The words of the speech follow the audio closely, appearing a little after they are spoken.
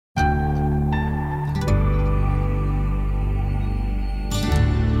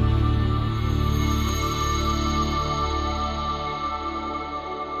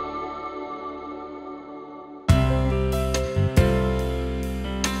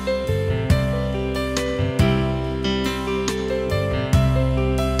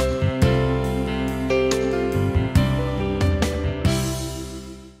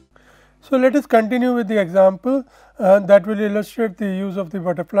So, let us continue with the example that will illustrate the use of the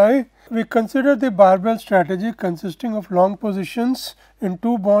butterfly. We consider the barbell strategy consisting of long positions in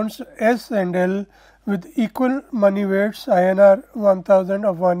two bonds S and L with equal money weights INR 1000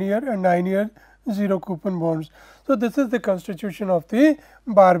 of 1 year and 9 year 0 coupon bonds. So, this is the constitution of the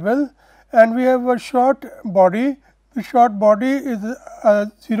barbell, and we have a short body. The short body is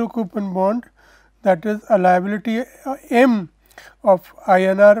a 0 coupon bond, that is a liability M of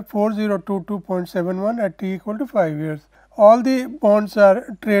INR 4022.71 at t equal to 5 years. All the bonds are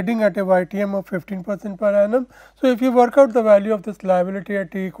trading at a YTM of 15% per annum. So, if you work out the value of this liability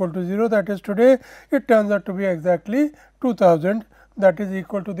at t equal to 0, that is today, it turns out to be exactly 2000, that is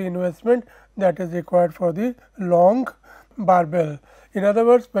equal to the investment that is required for the long barbell. In other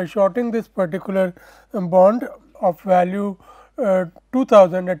words, by shorting this particular bond of value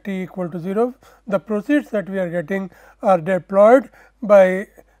 2000 at t equal to 0, the proceeds that we are getting are deployed by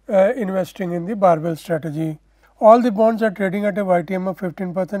investing in the barbell strategy. All the bonds are trading at a YTM of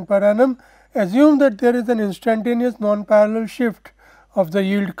 15% per annum. Assume that there is an instantaneous non-parallel shift of the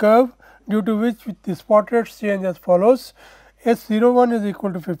yield curve, due to which the spot rates change as follows: S01 is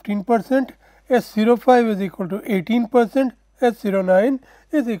equal to 15%, S05 is equal to 18%, S09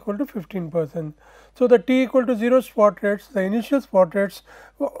 is equal to 15%. So, the t equal to 0 spot rates, the initial spot rates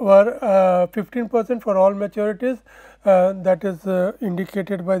were 15% for all maturities, that is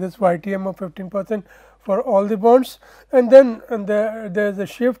indicated by this YTM of 15% for all the bonds, and then there is a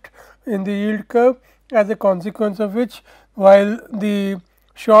shift in the yield curve, as a consequence of which, while the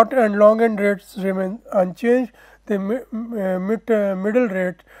short and long end rates remain unchanged, the middle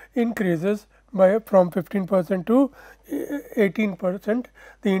rate increases by from 15% to 18%,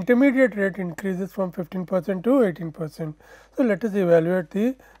 the intermediate rate increases from 15% to 18%. So, let us evaluate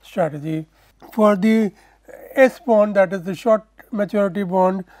the strategy. For the S bond, that is the short maturity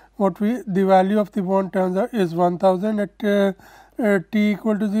bond, the value of the bond turns out is 1000 at t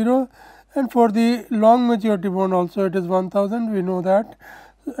equal to 0, and for the long maturity bond also it is 1000, we know that,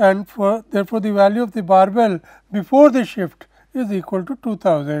 and therefore, the value of the barbell before the shift is equal to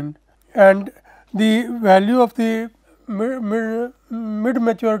 2000, and the value of the mid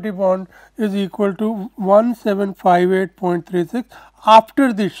maturity bond is equal to 1758.36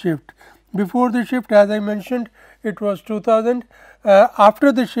 after the shift. Before the shift, as I mentioned, it was 2000.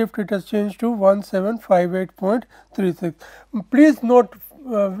 After the shift, it has changed to 1758.36. Please note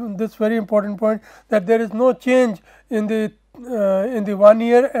this very important point, that there is no change in the 1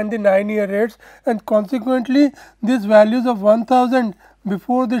 year and the 9 year rates, and consequently, these values of 1000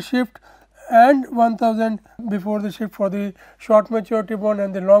 before the shift and 1000 before the shift for the short maturity bond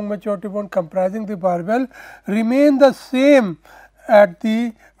and the long maturity bond comprising the barbell remain the same at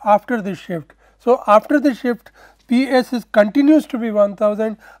the after the shift. So, after the shift, PS continues to be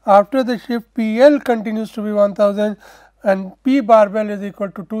 1000, after the shift PL continues to be 1000, and P barbell is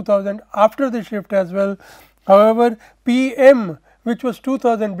equal to 2000 after the shift as well. However, PM, which was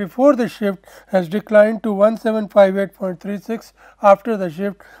 2000 before the shift, has declined to 1758.36 after the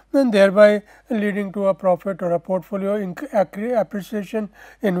shift, and thereby leading to a profit or a portfolio appreciation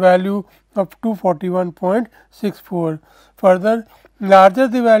in value of 241.64. Further, larger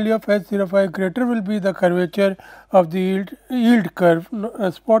the value of S05, greater will be the curvature of the yield curve,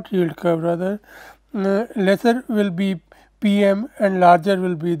 spot yield curve rather, lesser will be PM and larger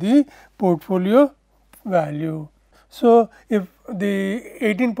will be the portfolio value. So, if the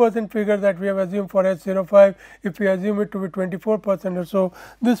 18% figure that we have assumed for S05, if we assume it to be 24% or so,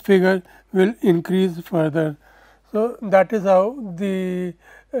 this figure will increase further. So, that is how the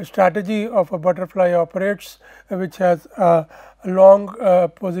strategy of a butterfly operates, which has a long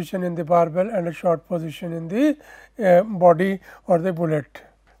position in the barbell and a short position in the body or the bullet.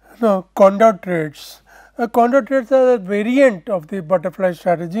 Now, condor trades. Condor trades are a variant of the butterfly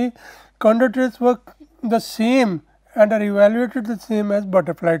strategy. Condor trades work the same and are evaluated the same as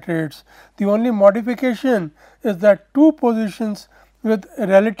butterfly trades. The only modification is that two positions with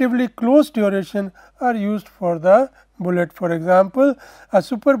relatively close duration are used for the bullet. For example, a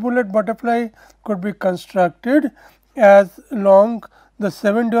super bullet butterfly could be constructed as long the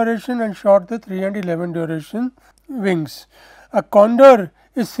 7 duration and short the 3 and 11 duration wings. A condor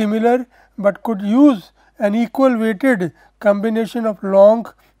is similar, but could use an equal weighted combination of long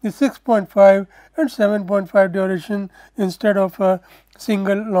the 6.5 and 7.5 duration instead of a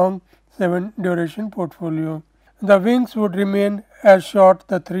single long 7 duration portfolio. The wings would remain as short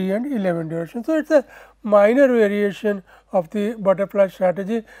the 3 and 11 duration. So, it is a minor variation of the butterfly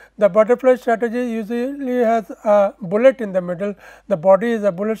strategy. The butterfly strategy usually has a bullet in the middle. The body is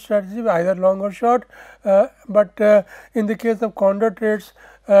a bullet strategy, either long or short, but in the case of condor trades,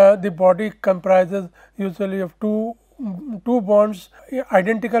 the body comprises usually of two bonds,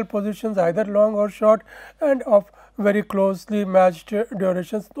 identical positions, either long or short, and of very closely matched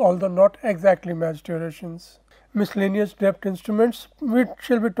durations, although not exactly matched durations. Miscellaneous depth instruments. We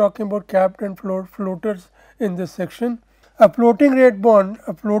shall be talking about capped and floaters in this section. A floating rate bond,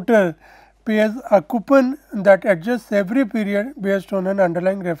 a floater, pays a coupon that adjusts every period based on an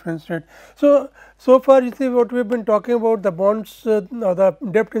underlying reference rate. So far you see what we have been talking about, the bonds or the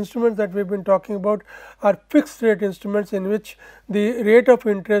debt instruments that we have been talking about are fixed rate instruments in which the rate of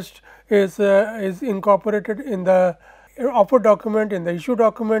interest is incorporated in the offer document, in the issue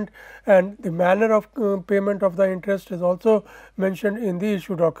document, and the manner of payment of the interest is also mentioned in the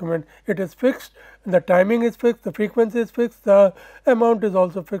issue document. It is fixed, the timing is fixed, the frequency is fixed, the amount is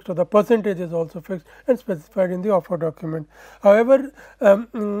also fixed, or the percentage is also fixed and specified in the offer document. However,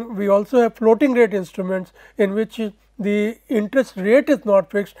 we also have floating rate instruments in which the interest rate is not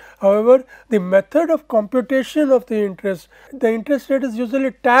fixed. However, the method of computation of the interest rate is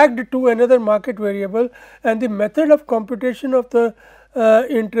usually tagged to another market variable, and the method of computation of the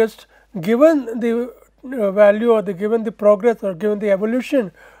interest, given the value or given the progress or given the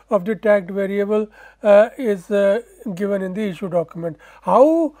evolution of the tagged variable, is given in the issue document.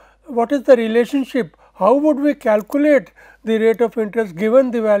 What is the relationship? How would we calculate the rate of interest given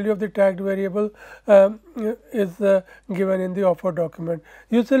the value of the tagged variable is given in the offer document.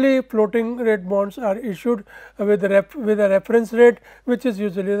 Usually floating rate bonds are issued with a reference rate, which is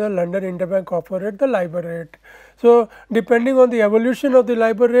usually the London interbank offer rate, the LIBOR rate. So, depending on the evolution of the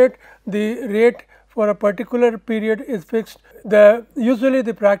LIBOR rate, the rate for a particular period is fixed. Usually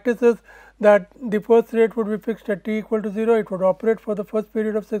the practice is that the first rate would be fixed at t equal to 0, it would operate for the first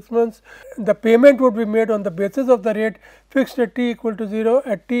period of 6 months. The payment would be made on the basis of the rate fixed at t equal to 0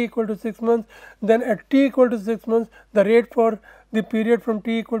 at t equal to 6 months. Then at t equal to 6 months, the rate for the period from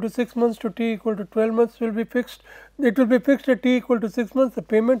t equal to 6 months to t equal to 12 months will be fixed. It will be fixed at t equal to 6 months, the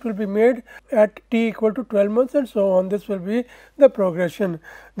payment will be made at t equal to 12 months, and so on. This will be the progression.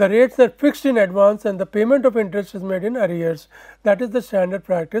 The rates are fixed in advance and the payment of interest is made in arrears. That is the standard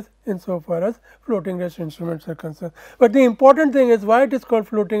practice insofar as floating rate instruments are concerned. But the important thing is why it is called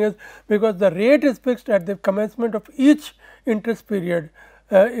floating is because the rate is fixed at the commencement of each interest period.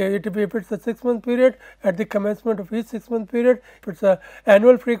 If it is a 6-month period, at the commencement of each 6-month period. If it is a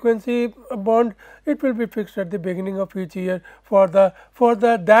annual frequency bond, it will be fixed at the beginning of each year for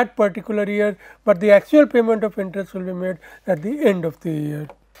that particular year, but the actual payment of interest will be made at the end of the year.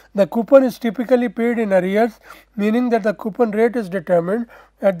 The coupon is typically paid in arrears, meaning that the coupon rate is determined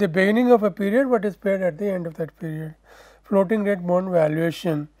at the beginning of a period, but is paid at the end of that period. Floating rate bond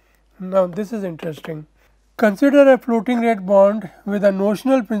valuation. Now, this is interesting. Consider a floating rate bond with a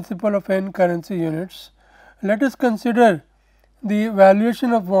notional principal of n currency units. Let us consider the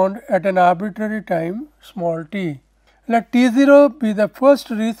valuation of bond at an arbitrary time small t. Let t0 be the first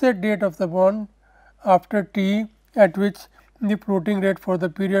reset date of the bond after t at which the floating rate for the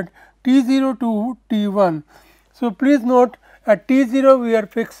period t0 to t1. So, please note at t0 we are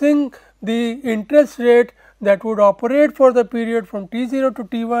fixing the interest rate that would operate for the period from t0 to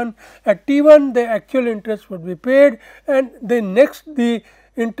t1. At t1 the actual interest would be paid, and the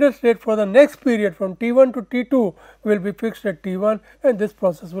interest rate for the next period from t1 to t2 will be fixed at t1, and this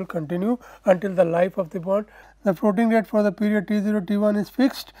process will continue until the life of the bond. The floating rate for the period t0 t1 is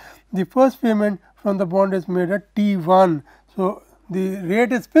fixed. The first payment from the bond is made at t1. So, the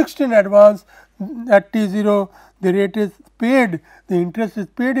rate is fixed in advance at t0, the rate is paid, the interest is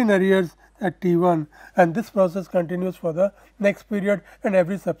paid in arrears at t1, and this process continues for the next period and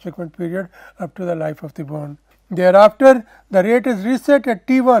every subsequent period up to the life of the bond. Thereafter, the rate is reset at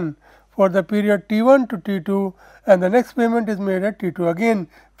t1 for the period t1 to t2, and the next payment is made at t2, again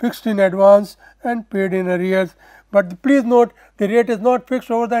fixed in advance and paid in arrears. But please note, the rate is not fixed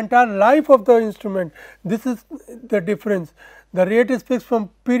over the entire life of the instrument. This is the difference. The rate is fixed from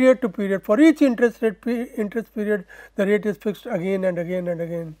period to period. For each interest period, the rate is fixed again and again and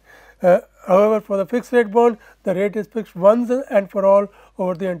again. However, for the fixed rate bond, the rate is fixed once and for all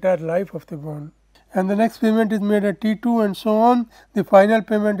over the entire life of the bond. And the next payment is made at t2 and so on. The final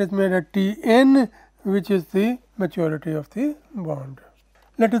payment is made at tn, which is the maturity of the bond.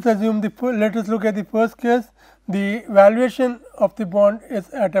 Let us look at the first case. The valuation of the bond is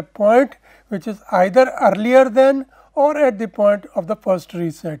at a point which is either earlier than or at the point of the first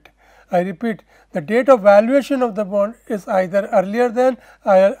reset. I repeat, the date of valuation of the bond is either earlier than,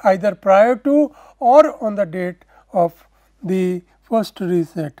 either prior to, or on the date of the first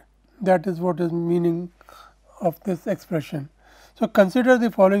reset. That is what is meaning of this expression. So, consider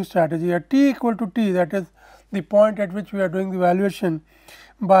the following strategy: at t equal to t, that is the point at which we are doing the valuation,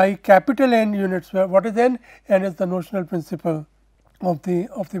 by capital N units. What is N? N is the notional principal of the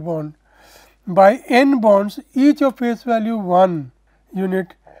bond. By N bonds, each of face value 1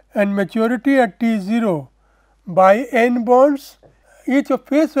 unit and maturity at t 0, by N bonds, each of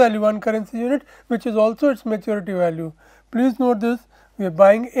face value 1 currency unit, which is also its maturity value. Please note this, we are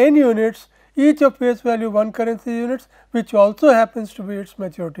buying N units, each of face value 1 currency units, which also happens to be its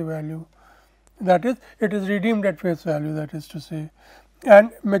maturity value. That is, it is redeemed at face value, that is to say,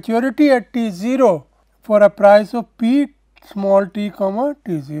 and maturity at t 0 for a price of p small t comma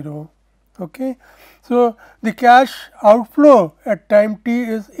t 0. Okay. So, the cash outflow at time t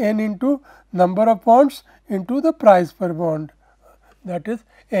is N into number of bonds into the price per bond, that is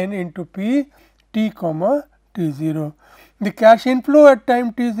N into p t comma t 0. The cash inflow at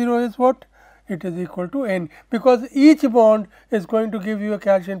time t 0 is what? It is equal to N, because each bond is going to give you a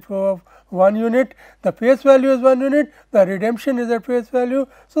cash inflow of 1 unit, the face value is 1 unit, the redemption is at face value.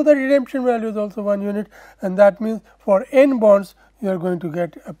 So, the redemption value is also 1 unit, and that means for N bonds you are going to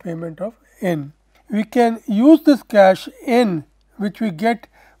get a payment of N. We can use this cash N, which we get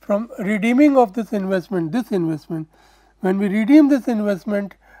from redeeming of this investment, when we redeem this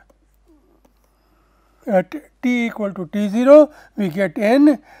investment at t equal to t 0, we get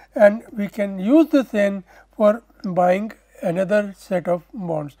N, and we can use this N for buying another set of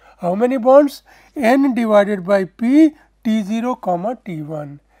bonds. How many bonds? N divided by p t 0 comma t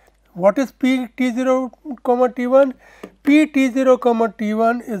 1. What is p t 0 comma t 1? P t 0 comma t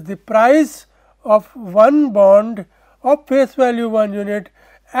 1 is the price of one bond of face value 1 unit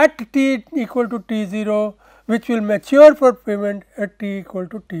at t equal to t 0, which will mature for payment at t equal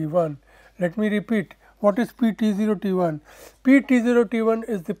to t 1. Let me repeat, what is p t 0 t 1? P t 0 t 1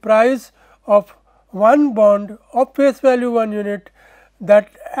 is the price of one bond of face value 1 unit that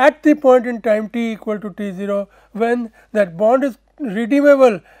at the point in time t equal to t 0, when that bond is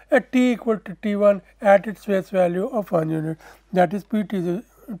redeemable at t equal to t 1 at its face value of 1 unit, that is p t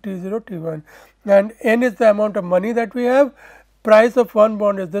 0 t 1, and N is the amount of money that we have. Price of one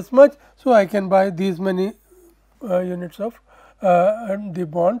bond is this much. So, I can buy these many units of the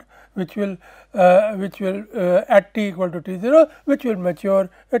bond, which will at t equal to t 0, which will mature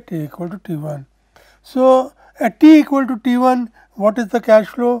at t equal to t 1. So, at t equal to t 1, what is the cash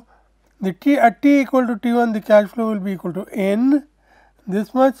flow? At t equal to t 1, the cash flow will be equal to N,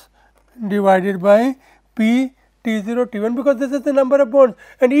 this much, divided by p t 0 t 1, because this is the number of bonds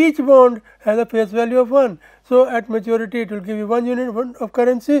and each bond has a face value of 1. So, at maturity it will give you 1 unit of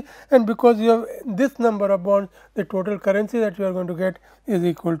currency, and because you have this number of bonds, the total currency that you are going to get is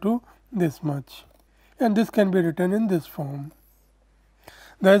equal to this much, and this can be written in this form.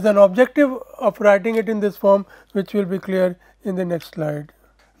 There is an objective of writing it in this form, which will be clear in the next slide.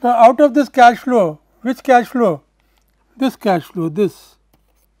 Now, out of this cash flow, which cash flow? This cash flow, this,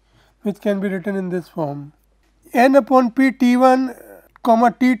 which can be written in this form: N upon p t 1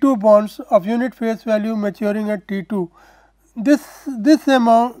 comma t 2 bonds of unit face value maturing at t 2. This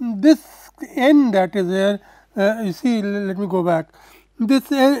amount, this N that is there, you see, let me go back.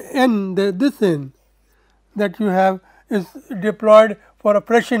 This N that you have is deployed for a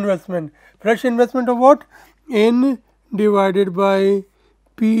fresh investment. Fresh investment of what? N divided by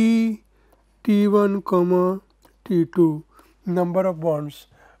p t 1 comma t 2, number of bonds.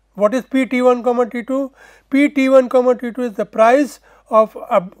 What is p t 1 comma t 2? P t 1 comma t 2 is the price of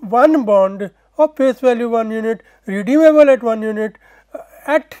one bond of face value 1 unit, redeemable at 1 unit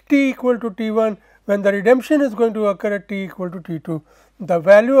at t equal to t 1, when the redemption is going to occur at t equal to t 2. The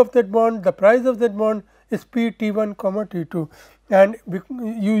value of that bond, the price of that bond is p t 1 comma t 2, and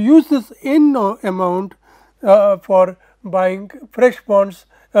you use this N amount for buying fresh bonds,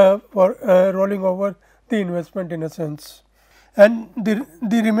 for rolling over the investment in a sense. And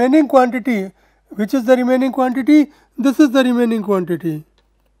the remaining quantity, which is the remaining quantity? This is the remaining quantity.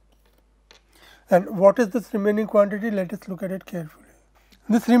 And what is this remaining quantity? Let us look at it carefully.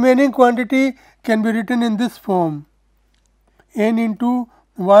 This remaining quantity can be written in this form: N into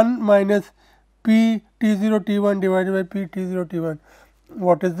 1 minus p t 0 t 1 divided by p t 0 t 1.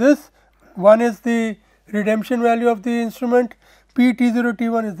 What is this? 1 is the redemption value of the instrument, p t 0 t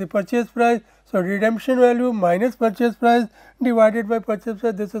 1 is the purchase price. So, redemption value minus purchase price divided by purchase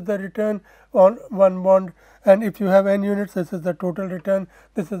price, this is the return on one bond and if you have n units, this is the total return,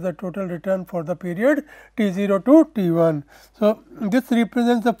 this is the total return for the period t0 to t1. So, this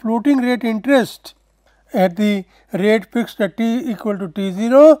represents the floating rate interest at the rate fixed at t equal to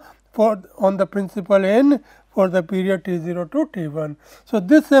t0 for on the principal n for the period t0 to t1. So,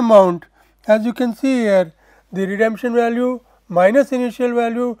 this amount, as you can see here, the redemption value minus initial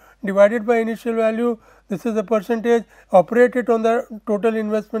value divided by initial value, this is the percentage, operate it on the total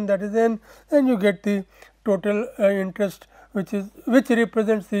investment, that is n, and you get the total interest, which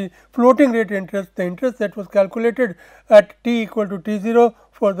represents the floating rate interest, the interest that was calculated at t equal to t0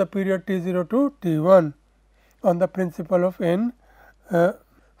 for the period t0 to t1 on the principal of n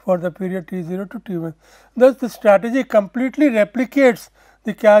for the period t0 to t1. Thus, the strategy completely replicates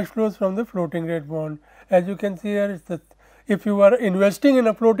the cash flows from the floating rate bond. As you can see here, is that if you are investing in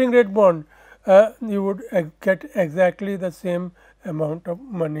a floating rate bond, you would get exactly the same amount of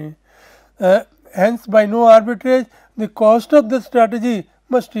money. Hence, by no arbitrage, the cost of this strategy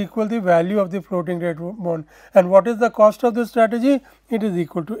must equal the value of the floating rate bond. And what is the cost of this strategy? It is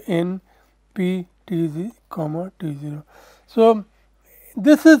equal to n p t comma t0. So,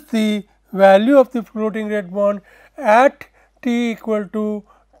 this is the value of the floating rate bond at t equal to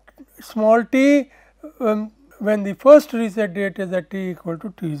small t when the first reset date is at t equal to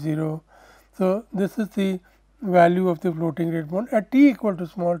t0. So, this is the value of the floating rate bond at t equal to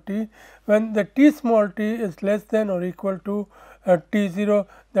small t when the t small t is less than or equal to t0,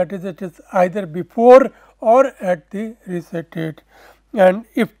 that is, it is either before or at the reset date. And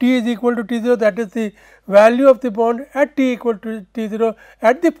if t is equal to t0, that is the value of the bond at t equal to t0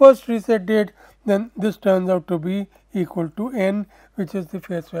 at the first reset date, then this turns out to be equal to n, which is the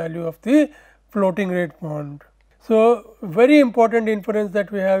face value of the floating rate bond. So, very important inference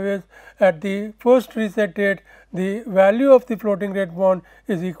that we have is at the first reset date, the value of the floating rate bond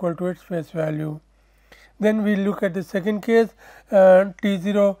is equal to its face value. Then we look at the second case,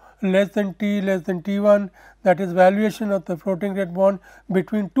 t0 less than t1, that is valuation of the floating rate bond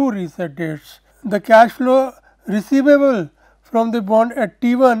between two reset dates. The cash flow receivable from the bond at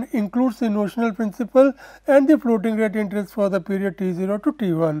t1 includes the notional principal and the floating rate interest for the period t0 to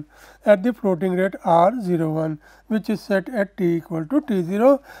t1 at the floating rate r01, which is set at t equal to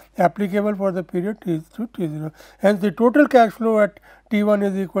t0, applicable for the period t to t0. Hence, the total cash flow at t1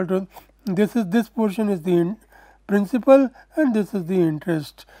 is equal to this portion is the principal and this is the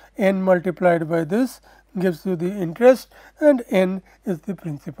interest. N multiplied by this gives you the interest and n is the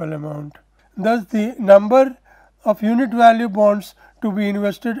principal amount. Thus, the number of unit value bonds to be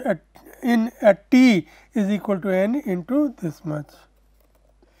invested at t is equal to n into this much.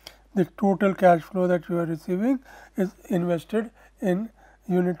 The total cash flow that you are receiving is invested in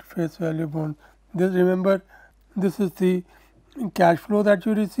unit face value bonds. This, remember, this is the cash flow that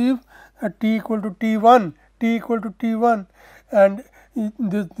you receive at t equal to t1, and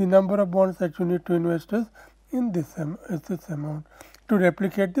this the number of bonds that you need to invest is in this amount to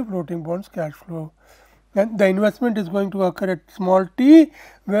replicate the floating bonds cash flow. And the investment is going to occur at small t,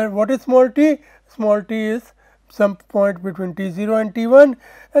 where what is small t? Small t is some point between t0 and t1,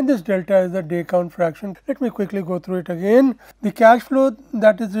 and this delta is the day count fraction. Let me quickly go through it again. The cash flow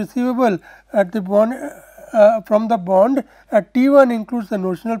that is receivable at the bond from the bond at t1 includes the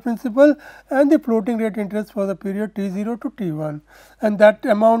notional principal and the floating rate interest for the period t0 to t1, and that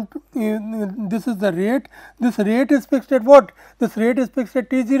amount, this is the rate. This rate is fixed at what? This rate is fixed at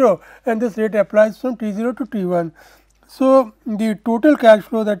t0, and this rate applies from t0 to t1. So, the total cash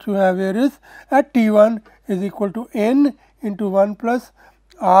flow that you have here is at t1 is equal to n into 1 plus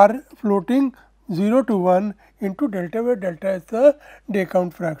r floating 0 to 1 into delta, where delta is the day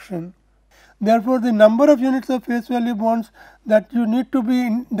count fraction. Therefore, the number of units of face value bonds that you need to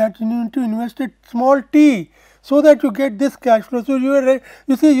invest at small t, so that you get this cash flow. So, you are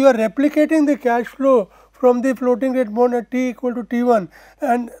replicating the cash flow from the floating rate bond at t equal to t1,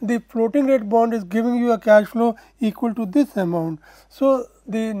 and the floating rate bond is giving you a cash flow equal to this amount. So,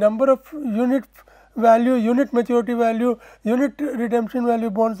 the number of unit value, unit maturity value, unit redemption value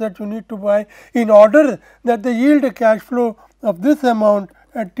bonds that you need to buy in order that they yield a cash flow of this amount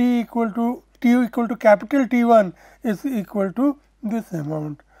at t equal to capital T1 is equal to this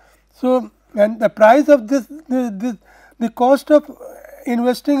amount. So, and the price of the cost of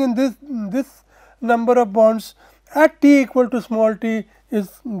investing in this number of bonds at t equal to small t is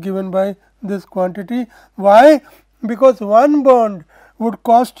given by this quantity. Why? Because one bond would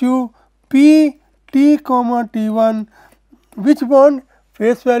cost you p t comma t1, which bond?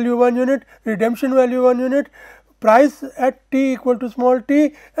 Face value 1 unit, redemption value 1 unit, price at t equal to small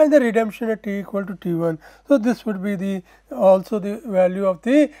t, and the redemption at t equal to t1. So, this would be also the value of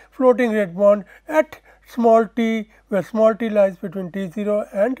the floating rate bond at small t, where small t lies between T0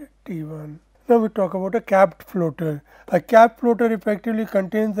 and T1. Now, we talk about a capped floater. A capped floater effectively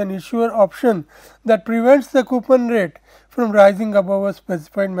contains an issuer option that prevents the coupon rate from rising above a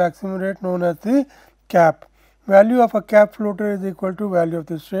specified maximum rate known as the cap. Value of a cap floater is equal to value of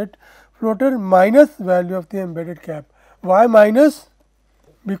the straight floater minus value of the embedded cap. Why minus?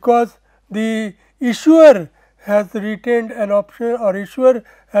 Because the issuer has retained an option, or issuer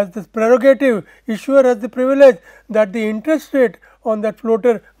has this prerogative, issuer has the privilege that the interest rate on that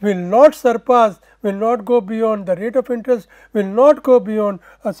floater will not surpass, will not go beyond, the rate of interest will not go beyond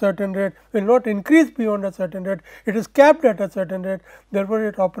a certain rate, will not increase beyond a certain rate. It is capped at a certain rate. Therefore,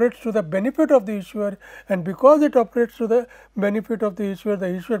 it operates to the benefit of the issuer, and because it operates to the benefit of the issuer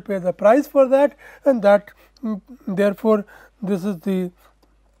pays a price for that, and that therefore, this is the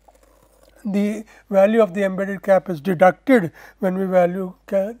value of the embedded cap is deducted when we value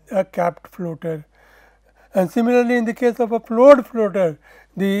a capped floater. And similarly, in the case of a floored floater,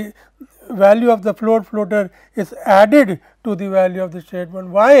 the value of the floored floater is added to the value of the straight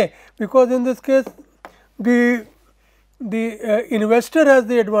one. Why? Because in this case the investor has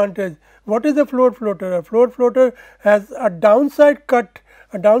the advantage. What is a floored floater? A floored floater has a downside cut,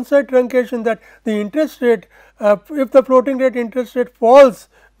 a downside truncation, that the interest rate, if the floating rate interest rate falls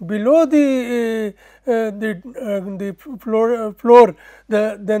below the floor,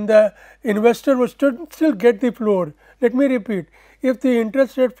 then the investor will still get the floor. Let me repeat, if the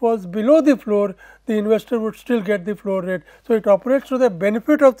interest rate falls below the floor, the investor would still get the floor rate. So, it operates to the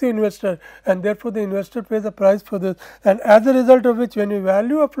benefit of the investor, and therefore, the investor pays a price for this, and as a result of which, when you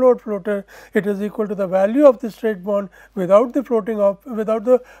value a floored floater, it is equal to the value of the straight bond without the without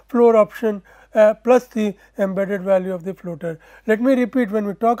the floor option, plus the embedded value of the floater. Let me repeat, when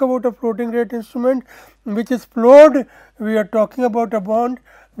we talk about a floating rate instrument which is floored, we are talking about a bond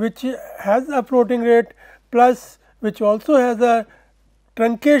which has a floating rate, plus which also has a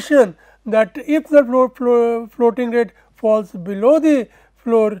truncation, that if the floating rate falls below the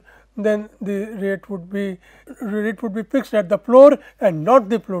floor, then the rate would be fixed at the floor and not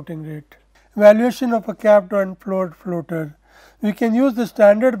the floating rate. Valuation of a capped and floored floater. We can use the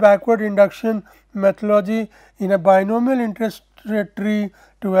standard backward induction methodology in a binomial interest rate tree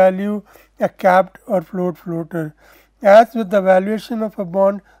to value a capped or floored floater. As with the valuation of a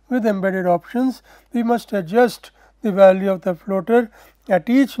bond with embedded options, we must adjust the value of the floater at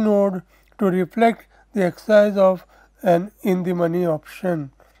each node to reflect the exercise of an in the money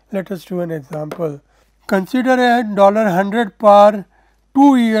option. Let us do an example. Consider a $100 par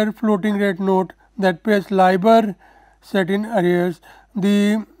 2-year floating rate note that pays LIBOR set in arrears.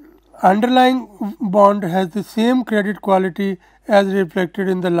 The underlying bond has the same credit quality as reflected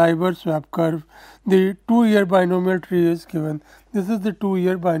in the LIBOR swap curve. The 2-year binomial tree is given. This is the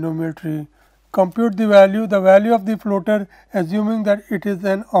 2-year binomial tree. Compute the value of the floater assuming that it is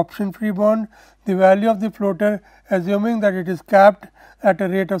an option free bond, the value of the floater assuming that it is capped at a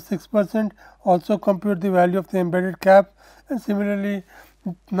rate of 6%, also compute the value of the embedded cap, and similarly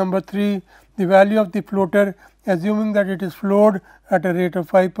number 3, the value of the floater assuming that it is floored at a rate of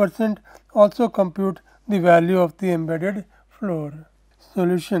 5%, also compute the value of the embedded floor.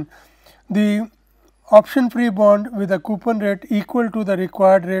 Solution: the option free bond with a coupon rate equal to the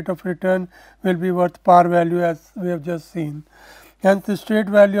required rate of return will be worth par value, as we have just seen. Hence, the straight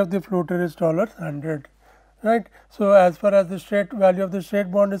value of the floater is $100, right. So, as far as the straight value of the straight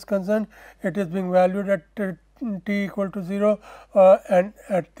bond is concerned, it is being valued at t equal to 0, and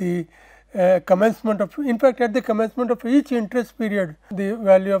at the commencement of, in fact, at the commencement of each interest period, the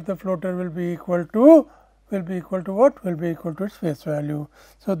value of the floater will be equal to what? Will be equal to its face value.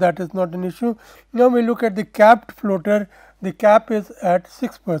 So, that is not an issue. Now, we look at the capped floater. The cap is at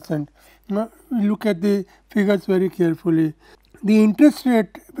 6%. Now, we look at the figures very carefully. The interest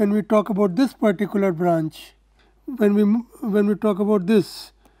rate, when we talk about this particular branch, when we talk about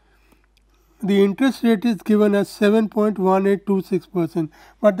this, the interest rate is given as 7.1826%,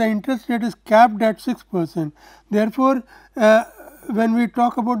 but the interest rate is capped at 6%. Therefore, when we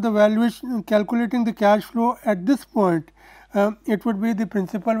talk about the valuation, calculating the cash flow at this point, it would be the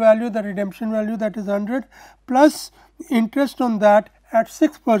principal value, the redemption value, that is 100, plus interest on that at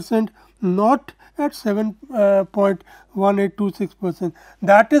 6%, not at 7.1826%.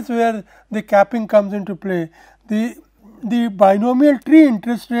 That is where the capping comes into play. The binomial tree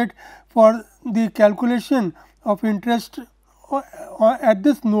interest rate for the calculation of interest at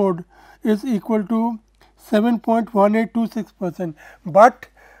this node is equal to 7.1826%, but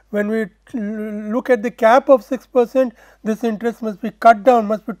when we look at the cap of 6%, this interest must be cut down,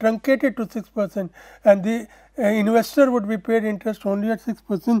 must be truncated to 6%, and the investor would be paid interest only at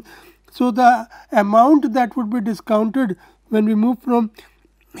 6%. So, the amount that would be discounted when we move from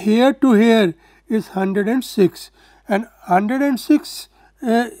here to here is 106, and 106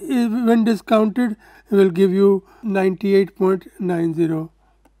 when discounted will give you 98.90.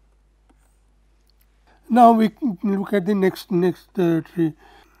 Now, we look at the next tree.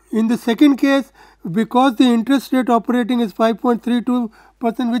 In the second case, because the interest rate operating is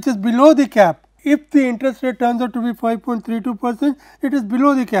 5.32%, which is below the cap. If the interest rate turns out to be 5.32%, it is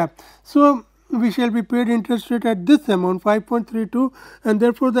below the cap. So, we shall be paid interest rate at this amount 5.32, and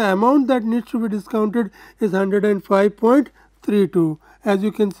therefore, the amount that needs to be discounted is 105.32. As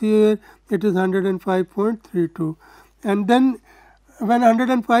you can see here, it is 105.32, and then when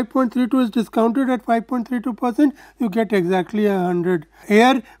 105.32 is discounted at 5.32%, you get exactly 100.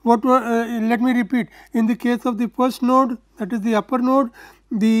 Here, what let me repeat. In the case of the first node, that is the upper node,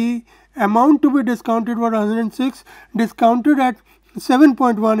 the amount to be discounted was 106, discounted at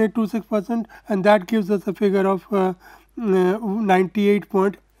 7.1826%, and that gives us a figure of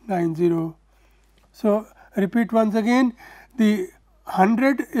 98.90. So, repeat once again, the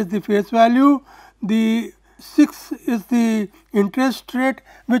 100 is the face value, the 6 is the interest rate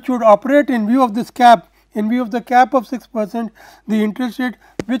which would operate in view of this cap. In view of the cap of 6%, the interest rate,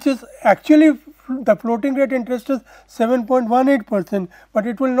 which is actually the floating rate interest is 7.18%, but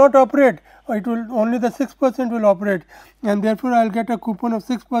it will not operate, it will only the 6% will operate, and therefore, I will get a coupon of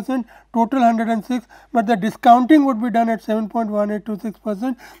 6%, total 106, but the discounting would be done at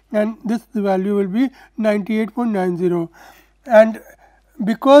 7.1826%, and this the value will be 98.90. And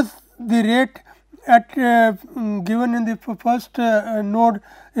because the rate at given in the first node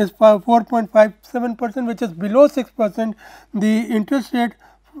is 4.57%, which is below 6%, the interest rate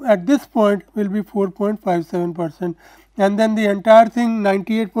at this point will be 4.57%, and then the entire thing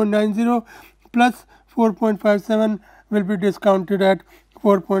 98.90 plus 4.57 will be discounted at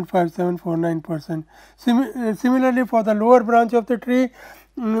 4.5749%. Similarly, for the lower branch of the tree,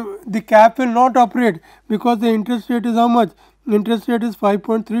 the cap will not operate because the interest rate is how much? Interest rate is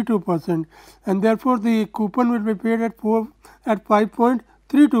 5.32%, and therefore, the coupon will be paid at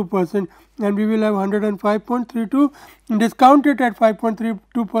 5.32%, and we will have 105.32 discounted at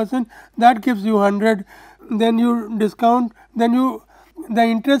 5.32%, that gives you 100. Then you discount, then you the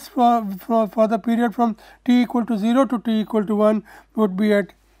interest for the period from t equal to 0 to t equal to 1 would be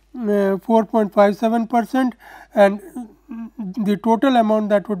at 4.57%, and the total amount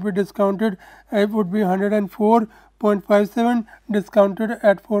that would be discounted would be 104.57 discounted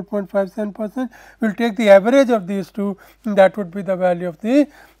at 4.57%. We will take the average of these two, that would be the value of the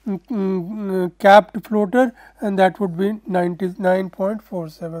capped floater, and that would be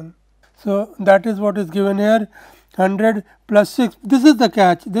 99.47. So, that is what is given here, 100 plus 6. This is the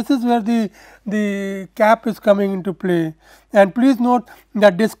catch, this is where the cap is coming into play, and please note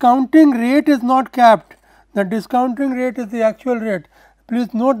that discounting rate is not capped, the discounting rate is the actual rate.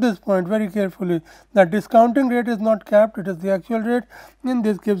 Please note this point very carefully, that discounting rate is not capped, it is the actual rate, and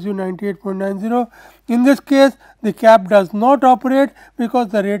this gives you 98.90. In this case, the cap does not operate because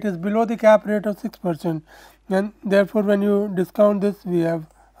the rate is below the cap rate of 6%, and therefore, when you discount this, we have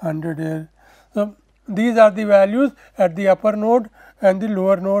 100 here. So, these are the values at the upper node and the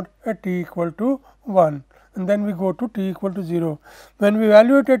lower node at t equal to 1. And then we go to t equal to 0. When we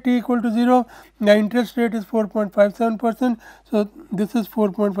evaluate at t equal to 0, the interest rate is 4.57%. So, this is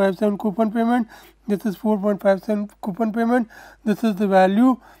 4.57 coupon payment, this is 4.57 coupon payment, this is the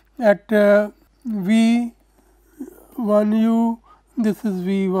value at V1u, this is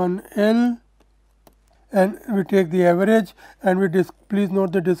V1L, and we take the average, and we please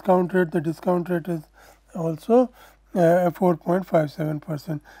note the discount rate is also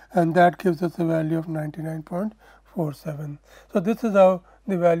 4.57%, and that gives us a value of 99.47. So, this is how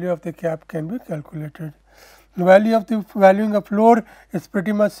the value of the cap can be calculated. The value of the valuing a floor is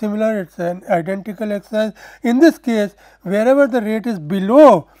pretty much similar, it is an identical exercise. In this case, wherever the rate is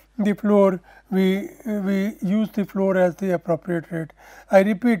below the floor, we use the floor as the appropriate rate. I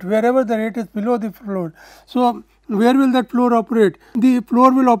repeat, wherever the rate is below the floor. So, where will that floor operate? The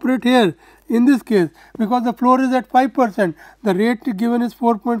floor will operate here in this case, because the floor is at 5%, the rate given is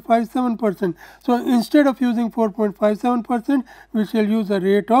 4.57%. So, instead of using 4.57%, we shall use a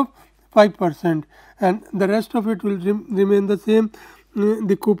rate of 5%, and the rest of it will remain the same.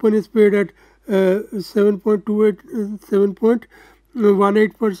 The coupon is paid at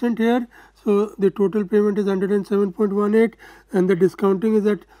 7.18% here. So, the total payment is 107.18, and the discounting is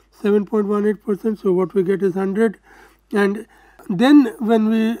at 7.18%. So, what we get is 100, and then when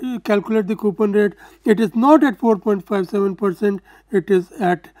we calculate the coupon rate, it is not at 4.57%, it is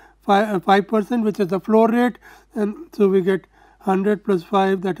at 5%, which is the floor rate, and so we get 100 plus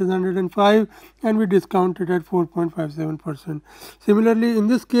 5, that is 105, and we discount it at 4.57%. Similarly, in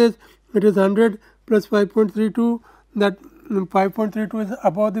this case it is 100 plus 5.32, that 5.32 is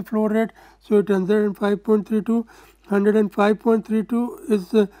above the floor rate, so it is 105.32. 105.32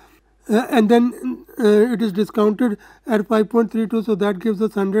 is and then it is discounted at 5.32, so that gives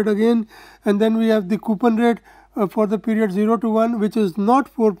us 100 again. And then we have the coupon rate for the period 0 to 1, which is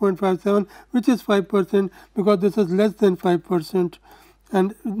not 4.57, which is 5%, because this is less than 5%,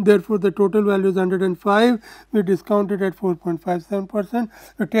 and therefore the total value is 105. We discount it at 4.57%.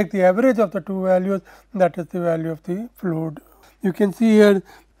 We take the average of the two values, that is the value of the float. You can see here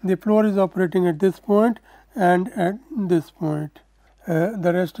the floor is operating at this point and at this point.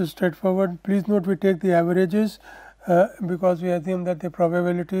 The rest is straightforward. Please note, we take the averages because we assume that the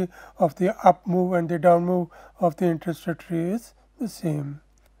probability of the up move and the down move of the interest rate tree is the same.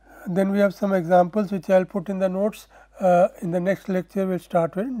 Then we have some examples which I will put in the notes. In the next lecture we will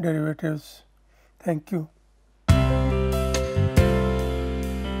start with derivatives. Thank you.